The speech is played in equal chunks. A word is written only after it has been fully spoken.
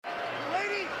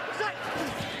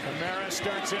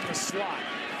starts in the slot.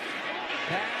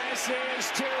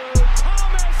 Passes to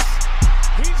Thomas.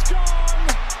 He's gone.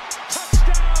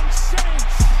 Touchdown, Saints.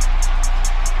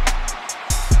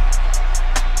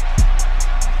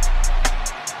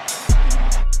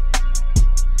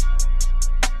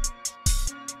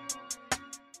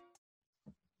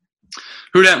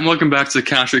 Who dat, and welcome back to the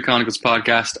Canal Street Chronicles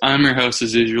podcast. I'm your host,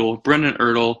 as usual, Brendan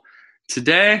Ertl.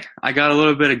 Today, I got a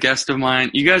little bit of guest of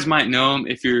mine. You guys might know him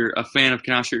if you're a fan of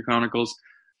Canal Street Chronicles,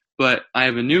 but I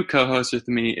have a new co-host with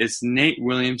me. It's Nate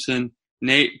Williamson.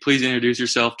 Nate, please introduce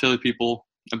yourself. Tell the people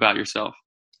about yourself.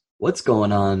 What's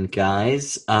going on,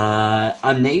 guys?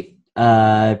 I'm Nate.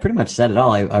 I pretty much said it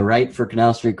all. I write for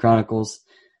Canal Street Chronicles.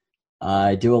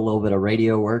 I do a little bit of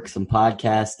radio work, some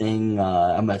podcasting.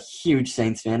 I'm a huge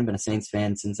Saints fan. I've been a Saints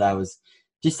fan since I was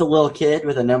just a little kid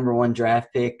with a number one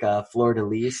draft pick,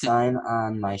 fleur-de-lis sign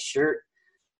on my shirt.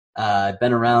 I've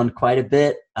been around quite a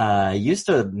bit. I used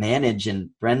to manage, and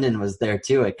Brendan was there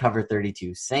too, at Cover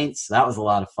 32 Saints. So that was a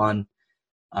lot of fun.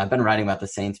 I've been writing about the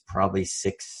Saints probably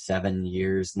 6-7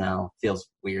 years now. Feels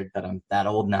weird that I'm that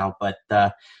old now, but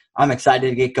I'm excited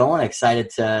to get going, excited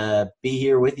to be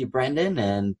here with you, Brendan,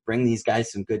 and bring these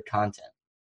guys some good content.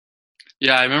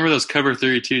 Yeah, I remember those Cover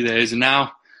 32 days, and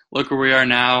now look where we are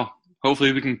now.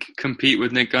 Hopefully we can compete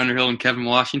with Nick Underhill and Kevin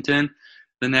Washington,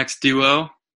 the next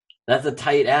duo. That's a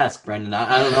tight ask, Brendan.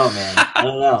 I don't know, man. I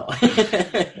don't know.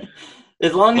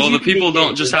 As long as the people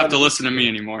don't just have to listen to me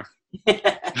anymore.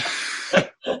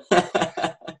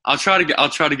 I'll try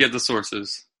to get the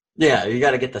sources. Yeah, you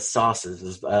got to get the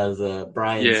sauces, as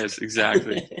Brian Yes, said.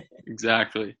 exactly.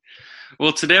 Exactly.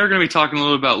 Well, today we're going to be talking a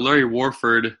little about Larry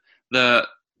Warford, the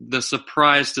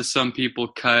surprise to some people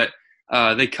cut.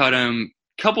 They cut him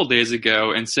a couple days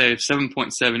ago and saved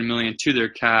 $7.7 million to their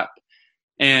cap.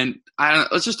 And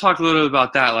let's just talk a little bit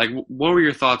about that. Like, what were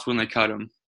your thoughts when they cut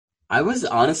him? I was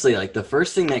honestly, the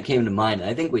first thing that came to mind, and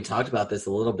I think we talked about this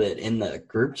a little bit in the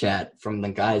group chat from the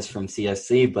guys from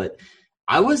CSC, but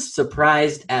I was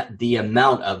surprised at the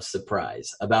amount of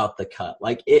surprise about the cut.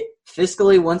 Like, it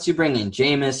fiscally, once you bring in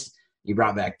Jameis, you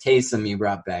brought back Taysom, you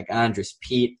brought back Andres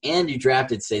Pete, and you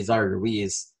drafted Cesar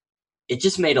Ruiz, it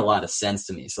just made a lot of sense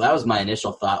to me. So that was my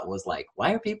initial thought, was like,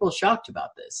 why are people shocked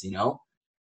about this, you know?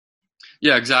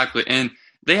 Yeah, exactly. And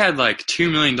they had like $2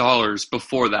 million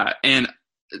before that. And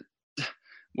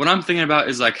what I'm thinking about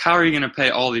is, like, how are you going to pay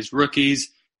all these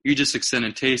rookies? You just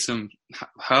extended Taysom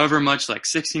however much, like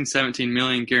 16, 17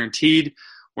 million guaranteed.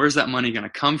 Where's that money going to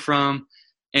come from?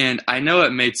 And I know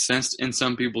it made sense in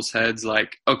some people's heads,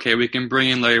 like, okay, we can bring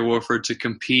in Larry Warford to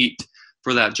compete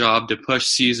for that job, to push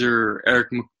Caesar or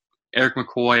Eric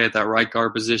McCoy at that right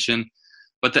guard position.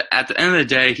 But at the end of the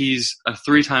day, he's a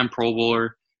 3-time Pro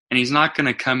Bowler, and he's not going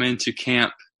to come into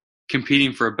camp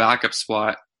competing for a backup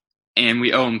spot, and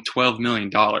we owe him $12 million.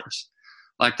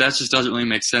 Like, that just doesn't really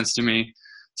make sense to me.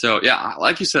 So, yeah,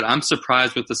 like you said, I'm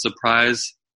surprised with the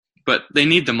surprise, but they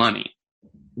need the money.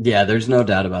 Yeah, there's no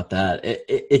doubt about that.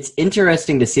 It's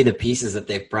interesting to see the pieces that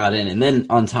they've brought in. And then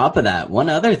on top of that, one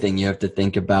other thing you have to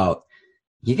think about,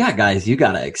 you got guys you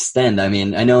got to extend. I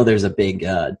mean, I know there's a big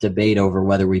debate over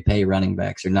whether we pay running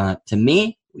backs or not. To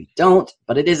me, we don't,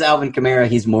 but it is Alvin Kamara.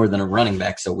 He's more than a running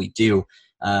back, so we do.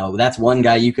 That's one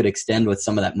guy you could extend with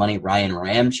some of that money. Ryan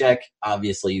Ramczyk,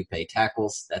 obviously you pay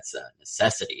tackles. That's a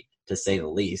necessity, to say the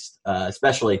least,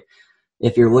 especially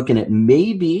if you're looking at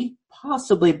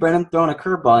possibly Brennan throwing a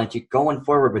curveball at you going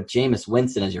forward with Jameis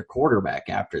Winston as your quarterback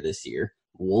after this year.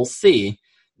 We'll see,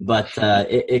 but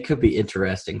it could be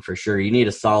interesting for sure. You need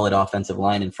a solid offensive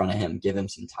line in front of him. Give him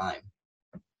some time.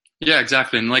 Yeah,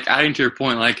 exactly. And, like, adding to your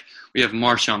point, like, we have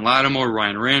Marshawn Lattimore,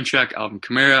 Ryan Ramczyk, Alvin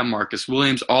Kamara, Marcus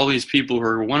Williams, all these people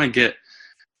who want to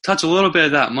touch a little bit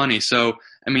of that money. So,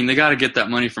 I mean, they got to get that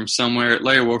money from somewhere.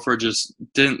 Larry Warford just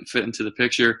didn't fit into the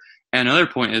picture. And another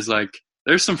point is, like,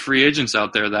 there's some free agents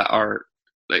out there that are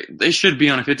they should be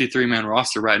on a 53-man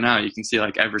roster right now. You can see,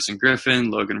 like, Everson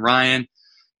Griffin, Logan Ryan,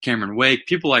 Cameron Wake,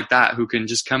 people like that who can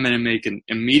just come in and make an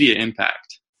immediate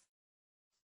impact.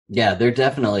 Yeah, there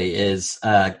definitely is.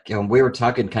 We were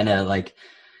talking kind of like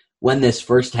when this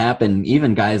first happened,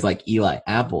 even guys like Eli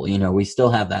Apple, we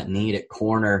still have that need at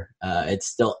corner. It's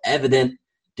still evident.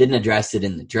 Didn't address it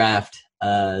in the draft.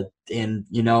 And,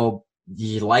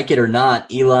 you like it or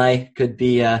not, Eli could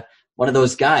be one of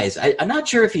those guys. I'm not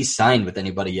sure if he's signed with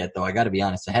anybody yet, though. I got to be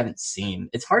honest. I haven't seen.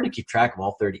 It's hard to keep track of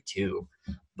all 32.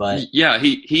 But yeah,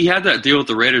 he had that deal with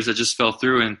the Raiders that just fell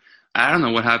through, and I don't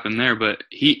know what happened there, but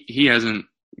he hasn't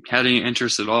had any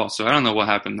interest at all. So I don't know what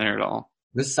happened there at all.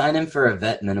 Just sign him for a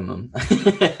vet minimum.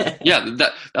 Yeah,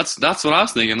 that's what I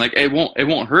was thinking. Like it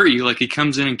won't hurt you. Like he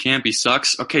comes in camp, he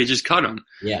sucks. Okay, just cut him.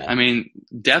 Yeah. I mean,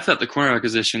 depth at the cornerback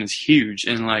position is huge.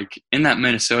 And like in that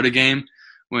Minnesota game,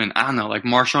 when I don't know, like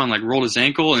Marshawn like rolled his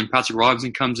ankle and Patrick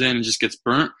Robinson comes in and just gets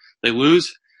burnt, they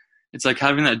lose. It's like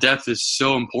having that depth is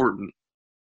so important.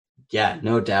 Yeah,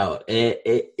 no doubt.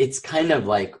 It's kind of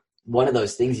like one of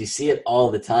those things you see it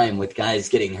all the time with guys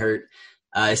getting hurt.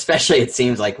 Especially it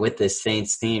seems like with this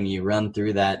Saints team, you run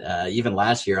through that. Even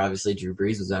last year, obviously Drew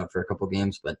Brees was out for a couple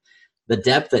games, but the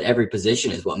depth at every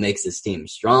position is what makes this team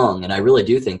strong. And I really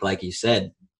do think, like you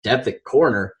said, depth at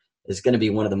corner is going to be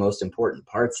one of the most important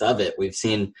parts of it. We've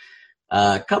seen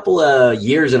a couple of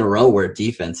years in a row where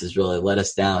defense has really let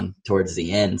us down towards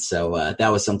the end. So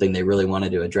that was something they really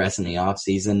wanted to address in the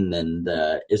offseason. And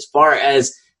as far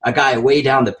as a guy way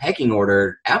down the pecking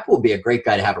order, Apple will be a great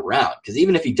guy to have around because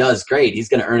even if he does great, he's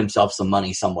going to earn himself some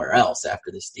money somewhere else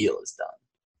after this deal is done.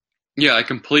 Yeah, I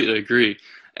completely agree.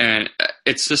 And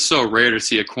it's just so rare to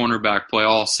see a cornerback play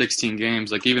all 16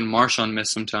 games. Like even Marshawn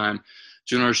missed some time.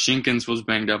 Janoris Jenkins was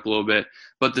banged up a little bit.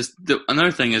 But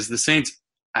another thing is the Saints,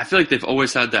 I feel like they've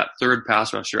always had that third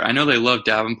pass rusher. I know they love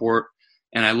Davenport,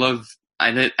 and I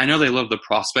know they love the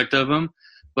prospect of him,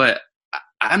 but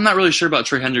I'm not really sure about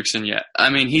Trey Hendrickson yet.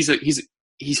 I mean, he's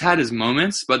had his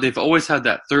moments, but they've always had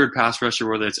that third pass rusher,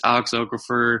 whether it's Alex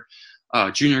Okafor,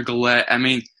 Junior Gillette. I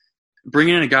mean,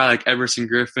 bringing in a guy like Everson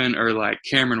Griffin or like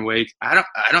Cameron Wake, I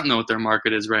don't know what their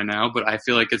market is right now, but I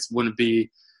feel like it wouldn't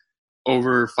be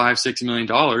over $5-6 million.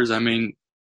 I mean,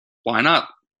 why not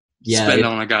spend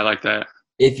on a guy like that?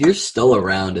 If you're still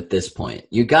around at this point,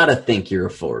 you got to think you're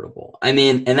affordable. I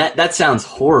mean, and that sounds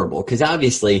horrible because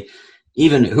obviously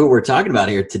even who we're talking about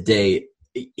here today,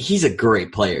 he's a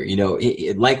great player. You know,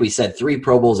 like we said, 3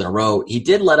 Pro Bowls in a row. He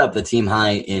did let up the team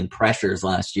high in pressures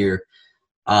last year.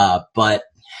 But,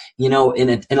 you know,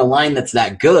 in a line that's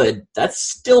that good, that's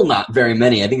still not very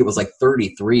many. I think it was like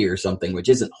 33 or something, which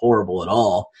isn't horrible at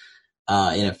all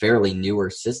in a fairly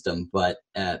newer system. But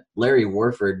Larry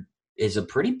Warford is a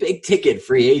pretty big ticket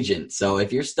free agent. So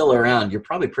if you're still around, you're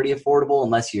probably pretty affordable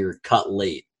unless you're cut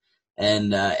late.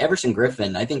 And Everson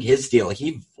Griffin, I think his deal,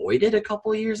 he voided a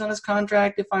couple of years on his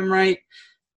contract, if I'm right.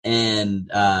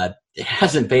 And it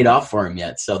hasn't paid off for him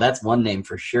yet. So that's one name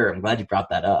for sure. I'm glad you brought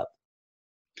that up.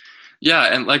 Yeah,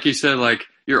 and like you said, like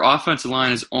your offensive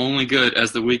line is only good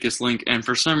as the weakest link. And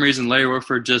for some reason, Larry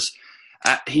Warford just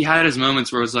he had his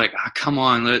moments where it was like, come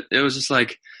on. It was just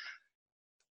like,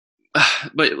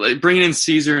 but like bringing in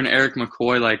Caesar and Eric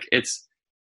McCoy, like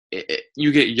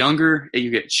you get younger,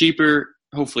 you get cheaper,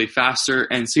 hopefully faster.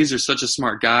 And Caesar's such a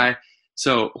smart guy.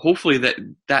 So hopefully that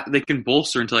they can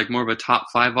bolster into like more of a top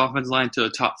 5 offensive line to a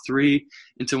top 3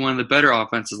 into one of the better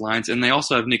offensive lines. And they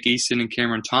also have Nick Easton and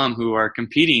Cameron Tom who are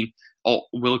competing,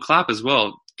 Will Clapp as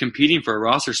well, competing for a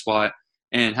roster spot.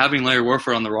 And having Larry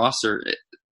Warford on the roster,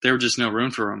 there was just no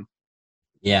room for him.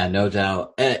 Yeah, no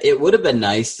doubt. It would have been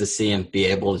nice to see him be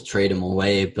able to trade him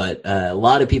away, but a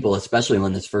lot of people, especially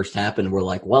when this first happened, were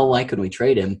like, well, why couldn't we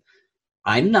trade him?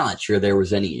 I'm not sure there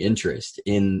was any interest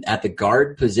at the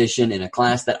guard position in a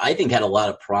class that I think had a lot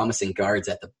of promising guards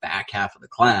at the back half of the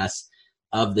class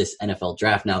of this NFL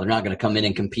draft. Now, they're not going to come in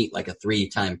and compete like a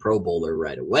 3-time Pro Bowler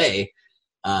right away,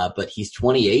 but he's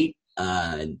 28.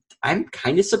 I'm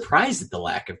kind of surprised at the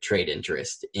lack of trade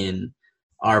interest in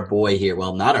our boy here.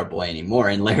 Well, not our boy anymore,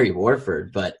 in Larry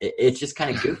Warford, but it's just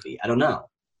kind of goofy. I don't know.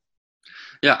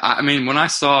 Yeah, I mean, when I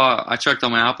checked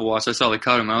on my Apple Watch, I saw they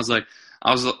cut him. I was like,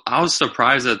 I was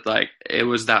surprised that like it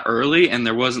was that early and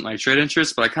there wasn't like trade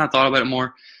interest, but I kind of thought about it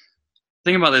more.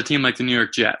 Think about a team like the New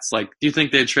York Jets. Like, do you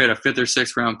think they'd trade a 5th or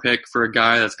 6th round pick for a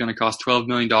guy that's going to cost $12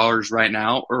 million right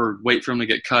now, or wait for him to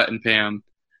get cut and pay him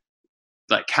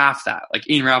like half that? Like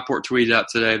Ian Rappaport tweeted out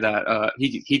today that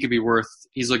he could be worth.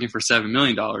 He's looking for $7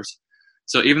 million.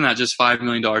 So even that just $5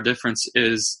 million difference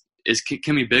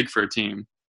can be big for a team.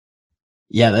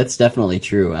 Yeah, that's definitely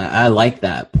true. I like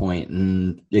that point,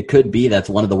 and it could be that's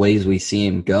one of the ways we see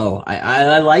him go.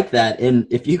 I like that, and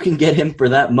if you can get him for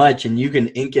that much and you can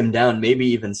ink him down, maybe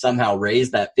even somehow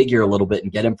raise that figure a little bit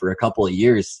and get him for a couple of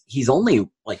years, he's only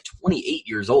like 28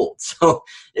 years old, so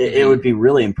it would be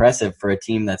really impressive for a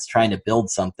team that's trying to build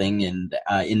something, and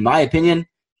in my opinion,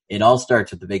 it all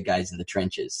starts with the big guys in the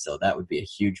trenches, so that would be a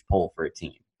huge pull for a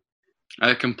team.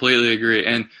 I completely agree,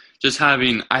 and just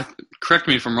correct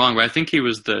me if I'm wrong, but I think he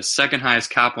was the 2nd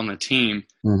highest cap on the team.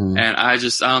 Mm-hmm. And I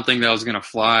don't think that was going to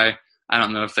fly. I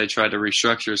don't know if they tried to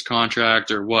restructure his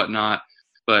contract or whatnot,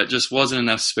 but just wasn't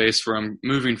enough space for him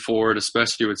moving forward,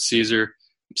 especially with Caesar.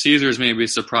 Caesar's maybe a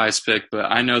surprise pick, but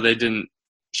I know they didn't.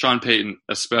 Sean Payton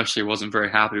especially wasn't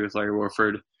very happy with Larry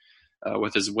Warford.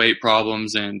 with his weight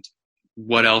problems and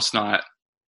what else not.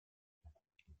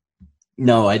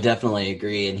 No, I definitely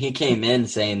agree. And he came in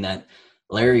saying that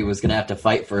Larry was going to have to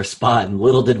fight for a spot, and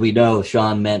little did we know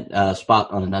Sean meant a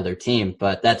spot on another team.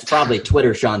 But that's probably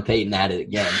Twitter Sean Payton at it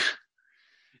again.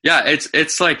 Yeah,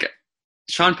 it's like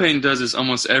Sean Payton does this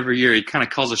almost every year. He kind of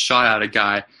calls a shot at a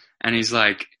guy, and he's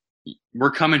like,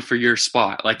 we're coming for your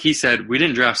spot. Like he said, we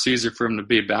didn't draft Caesar for him to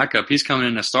be a backup. He's coming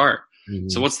in to start. Mm-hmm.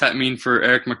 So what's that mean for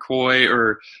Eric McCoy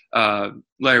or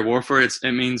Larry Warford?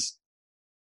 It means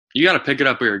you got to pick it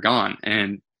up or you're gone.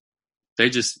 And they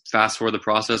just fast forward the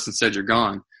process and said you're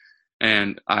gone.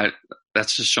 And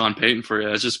that's just Sean Payton for you.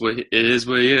 That's just what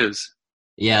he is.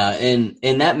 Yeah,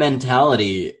 and that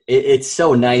mentality, it's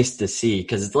so nice to see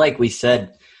because it's like we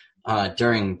said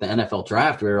during the NFL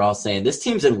draft, we were all saying this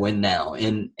team's in win now.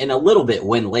 And a little bit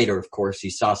win later, of course, you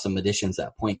saw some additions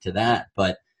that point to that.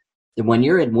 But when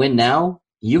you're in win now,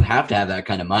 you have to have that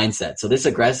kind of mindset. So this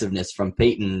aggressiveness from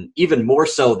Payton, even more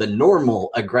so than normal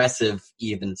aggressive,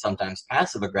 even sometimes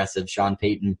passive aggressive Sean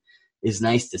Payton, is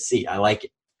nice to see. I like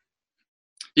it.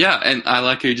 Yeah, and I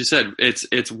like what you just said.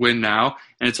 It's win now,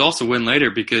 and it's also win later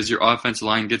because your offensive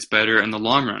line gets better in the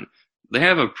long run. They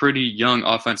have a pretty young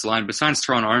offensive line. Besides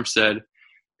Teron Armstead,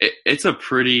 it's a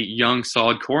pretty young,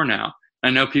 solid core now. I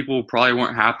know people probably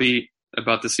weren't happy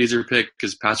about the Caesar pick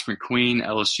because Patrick McQueen,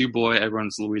 LSU boy,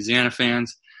 everyone's Louisiana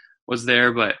fans, was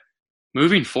there. But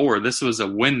moving forward, this was a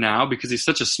win now because he's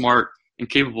such a smart and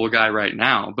capable guy right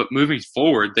now. But moving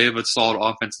forward, they have a solid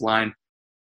offensive line,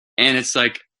 and it's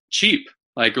like cheap.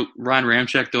 Like Ryan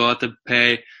Ramczyk, they'll have to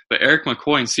pay. But Eric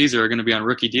McCoy and Caesar are going to be on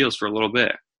rookie deals for a little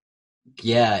bit.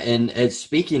 Yeah, and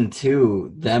speaking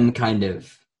to them kind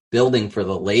of building for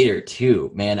the later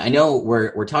too, man, I know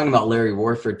we're talking about Larry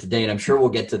Warford today, and I'm sure we'll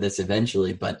get to this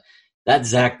eventually, but that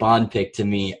Zach Bond pick to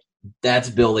me, that's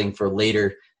building for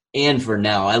later and for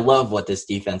now. I love what this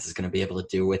defense is going to be able to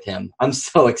do with him. I'm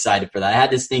so excited for that. I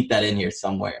had to sneak that in here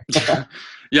somewhere.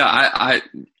 Yeah,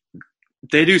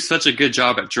 they do such a good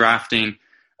job at drafting,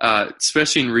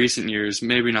 especially in recent years,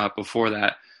 maybe not before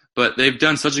that, but they've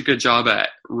done such a good job at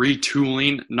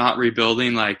retooling, not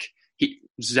rebuilding. Like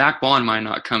Zach Bond might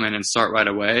not come in and start right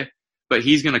away, but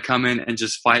he's going to come in and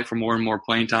just fight for more and more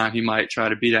playing time. He might try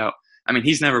to beat out. I mean,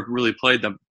 he's never really played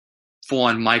the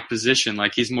full-on Mike position.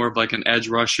 Like he's more of like an edge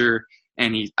rusher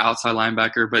and he's outside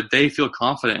linebacker, but they feel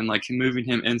confident in like moving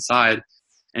him inside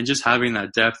and just having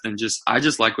that depth. And I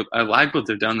like what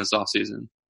they've done this offseason.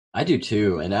 I do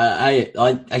too, and I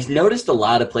noticed a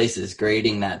lot of places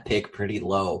grading that pick pretty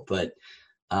low, but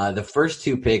the first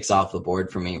two picks off the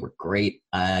board for me were great.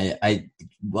 I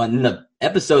won the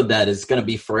episode that is going to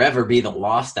be forever be the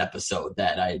lost episode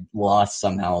that I lost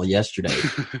somehow yesterday.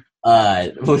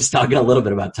 Was talking a little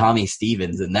bit about Tommy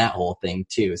Stevens and that whole thing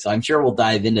too, so I'm sure we'll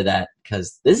dive into that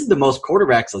because this is the most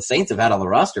quarterbacks the Saints have had on the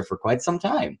roster for quite some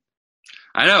time.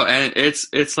 I know, and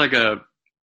it's like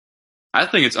I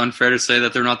think it's unfair to say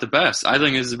that they're not the best. I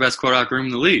think it's the best quarterback room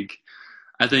in the league.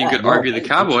 I think you could argue the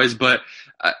Cowboys, but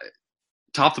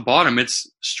top to bottom, it's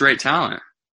straight talent.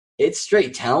 It's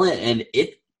straight talent, and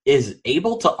it is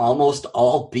able to almost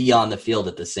all be on the field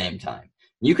at the same time.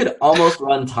 You could almost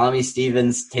run Tommy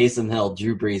Stevens, Taysom Hill,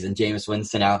 Drew Brees, and Jameis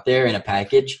Winston out there in a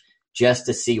package just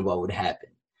to see what would happen.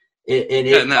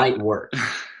 It might work.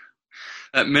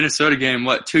 That Minnesota game,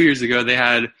 2 years ago, they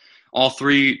had all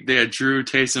three. They had Drew,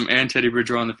 Taysom, and Teddy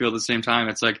Bridgewater on the field at the same time.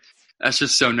 It's like, that's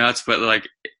just so nuts. But like,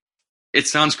 it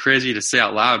sounds crazy to say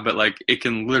out loud, but like, it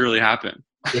can literally happen.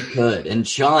 It could. And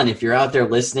Sean, if you're out there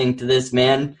listening to this,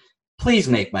 man, please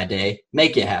make my day.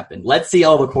 Make it happen. Let's see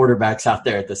all the quarterbacks out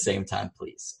there at the same time,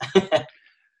 please.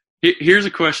 Here's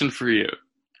a question for you.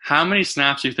 How many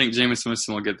snaps do you think Jameis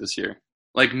Winston will get this year?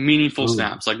 Like meaningful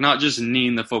snaps, like not just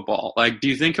kneeing the football. Like, do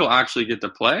you think he'll actually get to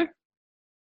play?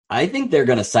 I think they're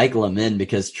going to cycle him in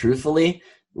because, truthfully,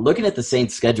 looking at the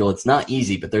Saints' schedule, it's not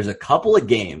easy, but there's a couple of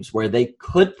games where they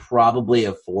could probably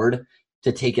afford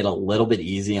to take it a little bit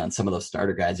easy on some of those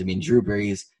starter guys. I mean, Drew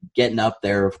Brees getting up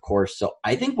there, of course. So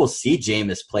I think we'll see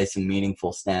Jameis play some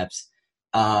meaningful snaps.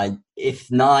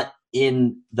 If not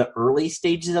in the early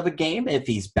stages of a game, if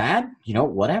he's bad,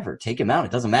 whatever, take him out.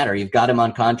 It doesn't matter. You've got him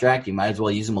on contract. You might as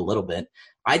well use him a little bit.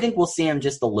 I think we'll see him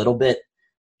just a little bit.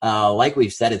 Like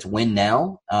we've said, it's win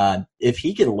now. If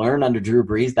he can learn under Drew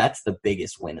Brees, that's the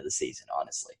biggest win of the season,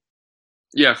 honestly.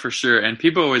 Yeah, for sure. And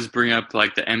people always bring up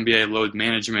like the NBA load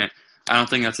management. I don't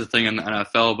think that's a thing in the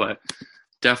NFL, but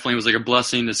definitely was like a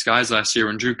blessing in disguise last year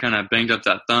when Drew kind of banged up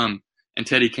that thumb and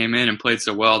Teddy came in and played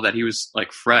so well that he was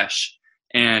like fresh.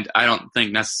 And I don't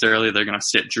think necessarily they're going to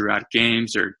sit Drew out of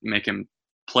games or make him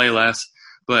play less.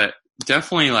 But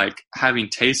definitely like having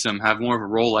Taysom have more of a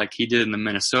role like he did in the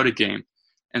Minnesota game.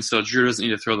 And so Drew doesn't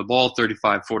need to throw the ball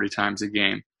 35, 40 times a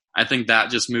game. I think that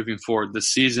just moving forward this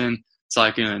season,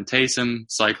 cycling in Taysom,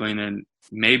 cycling in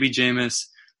maybe Jameis,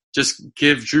 just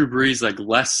give Drew Brees like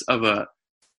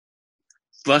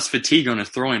less fatigue on his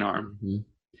throwing arm. Mm-hmm.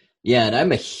 Yeah, and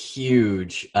I'm a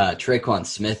huge Traquan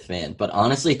Smith fan, but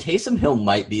honestly, Taysom Hill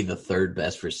might be the third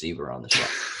best receiver on the show.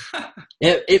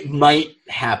 It might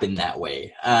happen that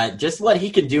way. Just what he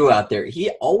can do out there.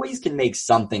 He always can make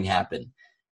something happen.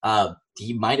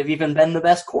 He might have even been the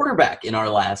best quarterback in our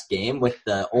last game with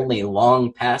the only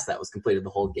long pass that was completed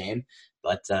the whole game.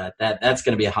 But that's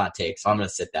going to be a hot take, so I'm going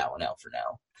to sit that one out for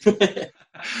now.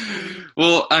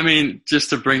 Well, I mean, just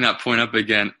to bring that point up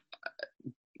again,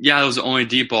 yeah, it was the only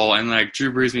deep ball, and like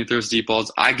Drew Brees, when he throws deep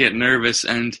balls, I get nervous,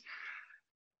 and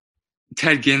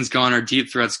Ted Ginn's gone, our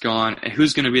deep threat's gone, and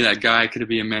who's going to be that guy? Could it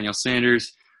be Emmanuel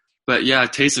Sanders? But yeah,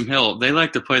 Taysom Hill, they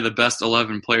like to play the best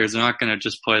 11 players. They're not going to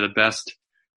just play the best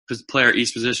player at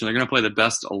each position. They're going to play the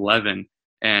best 11,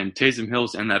 and Taysom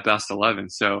Hill's in that best 11,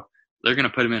 so they're going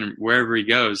to put him in wherever he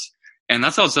goes. And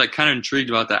that's also like kind of intrigued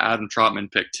about the Adam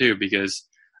Trautman pick too, because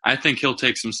I think he'll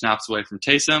take some snaps away from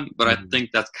Taysom, but I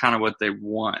think that's kind of what they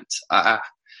want.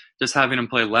 Just having him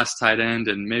play less tight end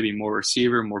and maybe more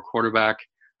receiver, more quarterback.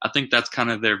 I think that's kind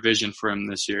of their vision for him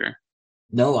this year.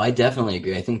 No, I definitely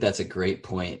agree. I think that's a great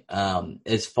point.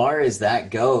 As far as that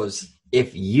goes,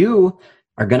 if you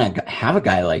are going to have a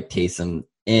guy like Taysom,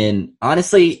 and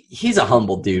honestly, he's a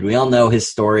humble dude. We all know his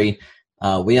story.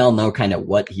 We all know kind of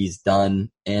what he's done.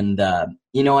 And,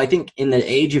 I think in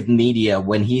the age of media,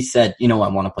 when he said, I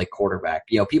want to play quarterback,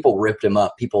 people ripped him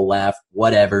up, people laughed,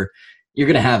 whatever. You're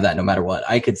going to have that no matter what.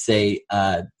 I could say,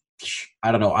 I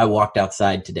don't know, I walked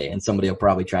outside today and somebody will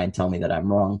probably try and tell me that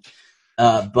I'm wrong.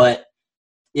 But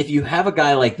if you have a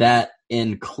guy like that,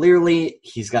 and clearly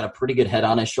he's got a pretty good head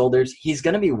on his shoulders, he's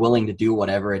going to be willing to do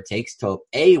whatever it takes to,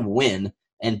 A, win,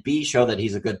 and B, show that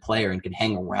he's a good player and can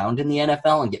hang around in the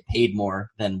NFL and get paid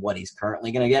more than what he's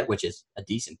currently going to get, which is a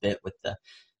decent bit with the,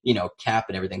 cap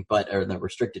and everything, or the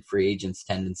restricted free agents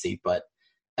tendency. But,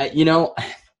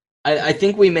 I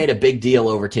think we made a big deal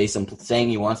over Taysom saying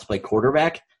he wants to play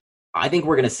quarterback. I think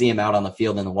we're going to see him out on the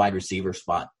field in the wide receiver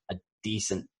spot a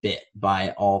decent bit by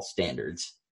all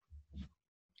standards.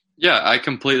 Yeah, I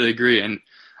completely agree. And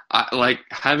I like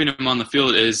having him on the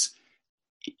field is,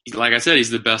 like I said,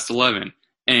 he's the best 11.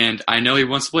 And I know he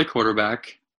wants to play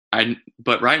quarterback,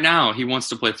 but right now he wants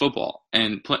to play football.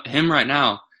 And him right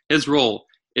now, his role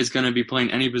is going to be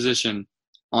playing any position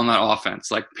on that offense,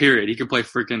 like period. He can play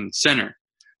freaking center.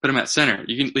 Put him at center.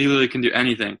 He literally can do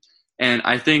anything. And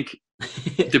I think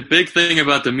the big thing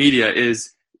about the media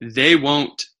is they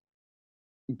won't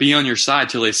be on your side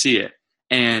till they see it.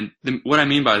 And what I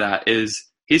mean by that is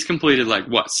he's completed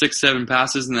 6-7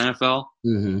 passes in the NFL.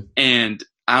 Mm-hmm. And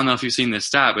I don't know if you've seen this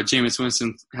stat, but Jameis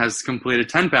Winston has completed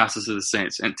 10 passes to the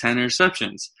Saints and 10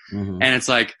 interceptions. Mm-hmm. And it's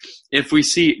like, if we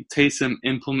see Taysom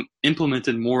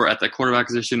implemented more at the quarterback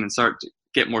position and start to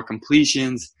get more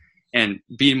completions and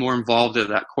be more involved at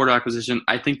that quarterback position,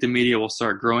 I think the media will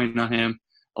start growing on him.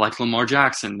 Like Lamar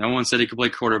Jackson. No one said he could play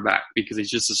quarterback because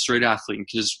he's just a straight athlete and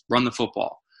can just run the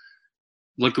football.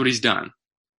 Look what he's done.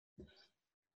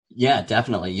 Yeah,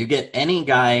 definitely. You get any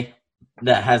guy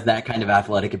that has that kind of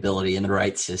athletic ability in the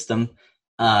right system,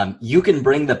 you can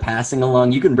bring the passing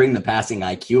along. You can bring the passing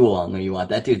IQ along when you want.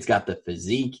 That dude's got the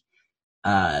physique.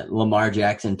 Lamar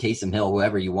Jackson, Taysom Hill,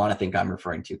 whoever you want to think I'm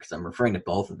referring to, because I'm referring to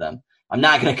both of them. I'm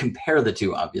not going to compare the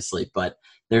two, obviously, but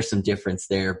there's some difference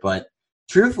there. But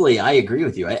truthfully, I agree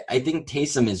with you. I think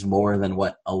Taysom is more than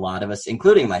what a lot of us,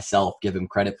 including myself, give him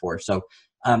credit for. So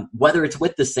whether it's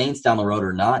with the Saints down the road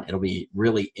or not, it'll be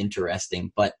really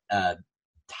interesting. But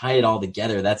tie it all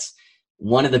together, that's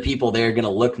one of the people they're going to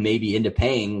look maybe into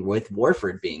paying with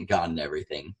Warford being gone and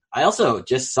everything. I also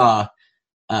just saw,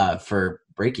 for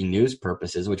breaking news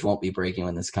purposes, which won't be breaking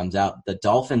when this comes out, the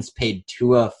Dolphins paid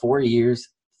Tua 4 years,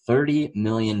 $30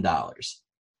 million.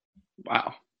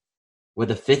 Wow. With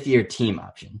a 5th-year team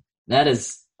option. That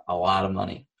is a lot of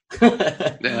money.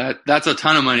 That's a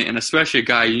ton of money, and especially a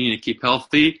guy you need to keep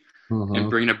healthy and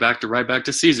bring it right back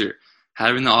to Caesar.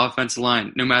 Having the offensive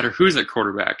line, no matter who's at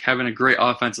quarterback, having a great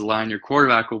offensive line, your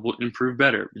quarterback will improve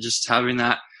better. Just having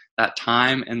that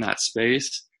time and that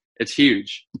space, it's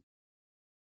huge.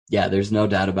 Yeah, there's no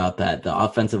doubt about that. The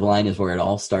offensive line is where it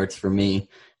all starts for me.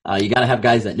 You got to have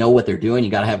guys that know what they're doing. You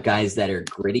got to have guys that are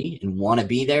gritty and want to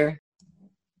be there.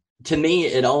 To me,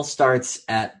 it all starts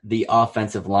at the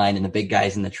offensive line and the big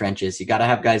guys in the trenches. You got to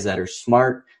have guys that are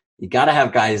smart. You got to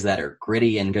have guys that are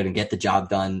gritty and going to get the job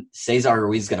done. Cesar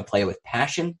Ruiz is going to play with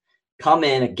passion come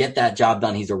in, get that job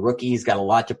done. He's a rookie. He's got a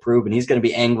lot to prove, and he's going to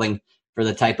be angling for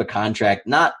the type of contract,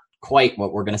 not quite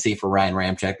what we're going to see for Ryan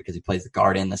Ramczyk because he plays the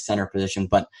guard and the center position,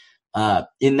 but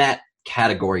in that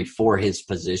category for his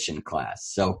position class.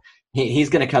 So he's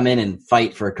going to come in and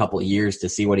fight for a couple of years to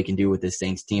see what he can do with this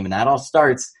Saints team. And that all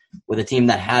starts with a team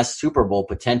that has Super Bowl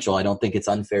potential. I don't think it's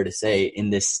unfair to say in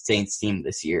this Saints team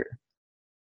this year.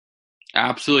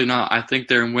 Absolutely not. I think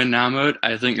they're in win now mode.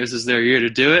 I think this is their year to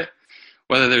do it.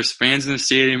 Whether there's fans in the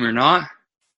stadium or not,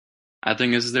 I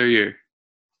think this is their year.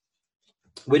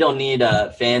 We don't need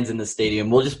fans in the stadium.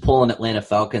 We'll just pull in Atlanta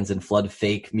Falcons and flood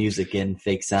fake music in,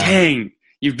 fake sound. Dang,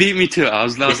 you beat me to it.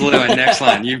 That was literally my next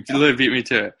line. You literally beat me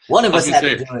to it. One of us had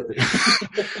to do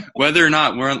it. Whether or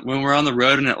not when we're on the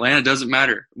road in Atlanta, it doesn't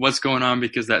matter what's going on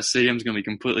because that stadium's going to be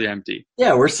completely empty.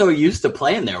 Yeah, we're so used to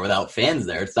playing there without fans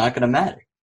there. It's not going to matter.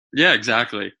 Yeah,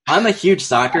 exactly. I'm a huge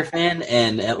soccer fan,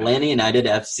 and Atlanta United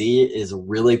FC is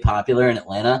really popular in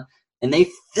Atlanta, and they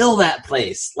fill that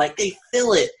place. Like, they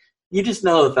fill it. You just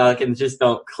know the Falcons just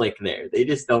don't click there. They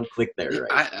just don't click there,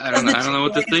 right? I don't know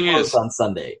what the thing is. On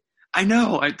Sunday. I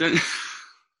know. I don't.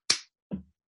 That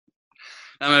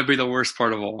might be the worst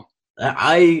part of all.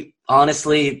 I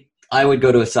would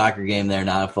go to a soccer game there,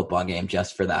 not a football game,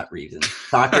 just for that reason.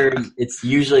 Soccer, it's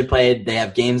usually played. They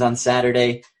have games on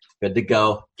Saturday. Good to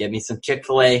go. Get me some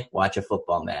Chick-fil-A. Watch a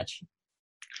football match.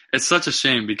 It's such a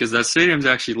shame because that stadium's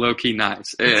actually low-key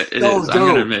nice. It is. So I'm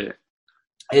going to admit it.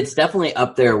 It's definitely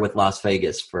up there with Las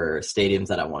Vegas for stadiums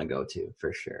that I want to go to,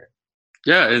 for sure.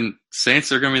 Yeah, and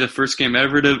Saints are going to be the first game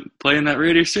ever to play in that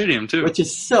Raider Stadium, too. Which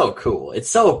is so cool. It's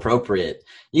so appropriate.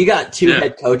 You got two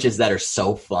head coaches that are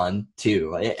so fun,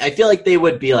 too. I feel like they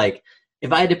would be like,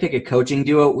 if I had to pick a coaching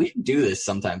duo, we should do this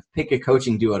sometime. Pick a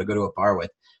coaching duo to go to a bar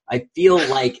with. I feel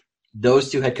like those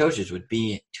two head coaches would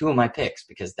be two of my picks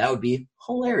because that would be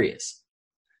hilarious.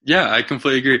 Yeah, I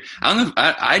completely agree. I don't know.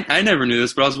 I never knew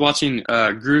this, but I was watching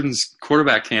Gruden's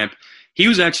quarterback camp. He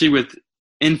was actually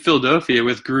in Philadelphia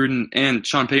with Gruden, and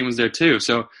Sean Payton was there too.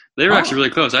 So they were actually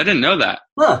really close. I didn't know that.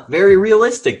 Huh, very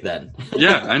realistic then.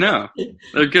 Yeah, I know.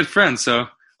 They're good friends, so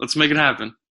let's make it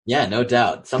happen. Yeah, no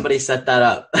doubt. Somebody set that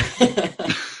up.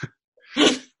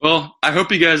 Well, I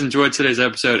hope you guys enjoyed today's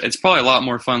episode. It's probably a lot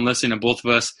more fun listening to both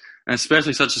of us, and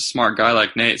especially such a smart guy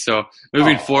like Nate. So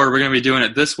moving forward, we're going to be doing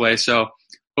it this way. So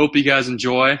hope you guys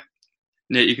enjoy.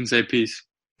 Nate, you can say peace.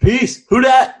 Peace. Who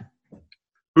dat?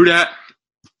 Who dat?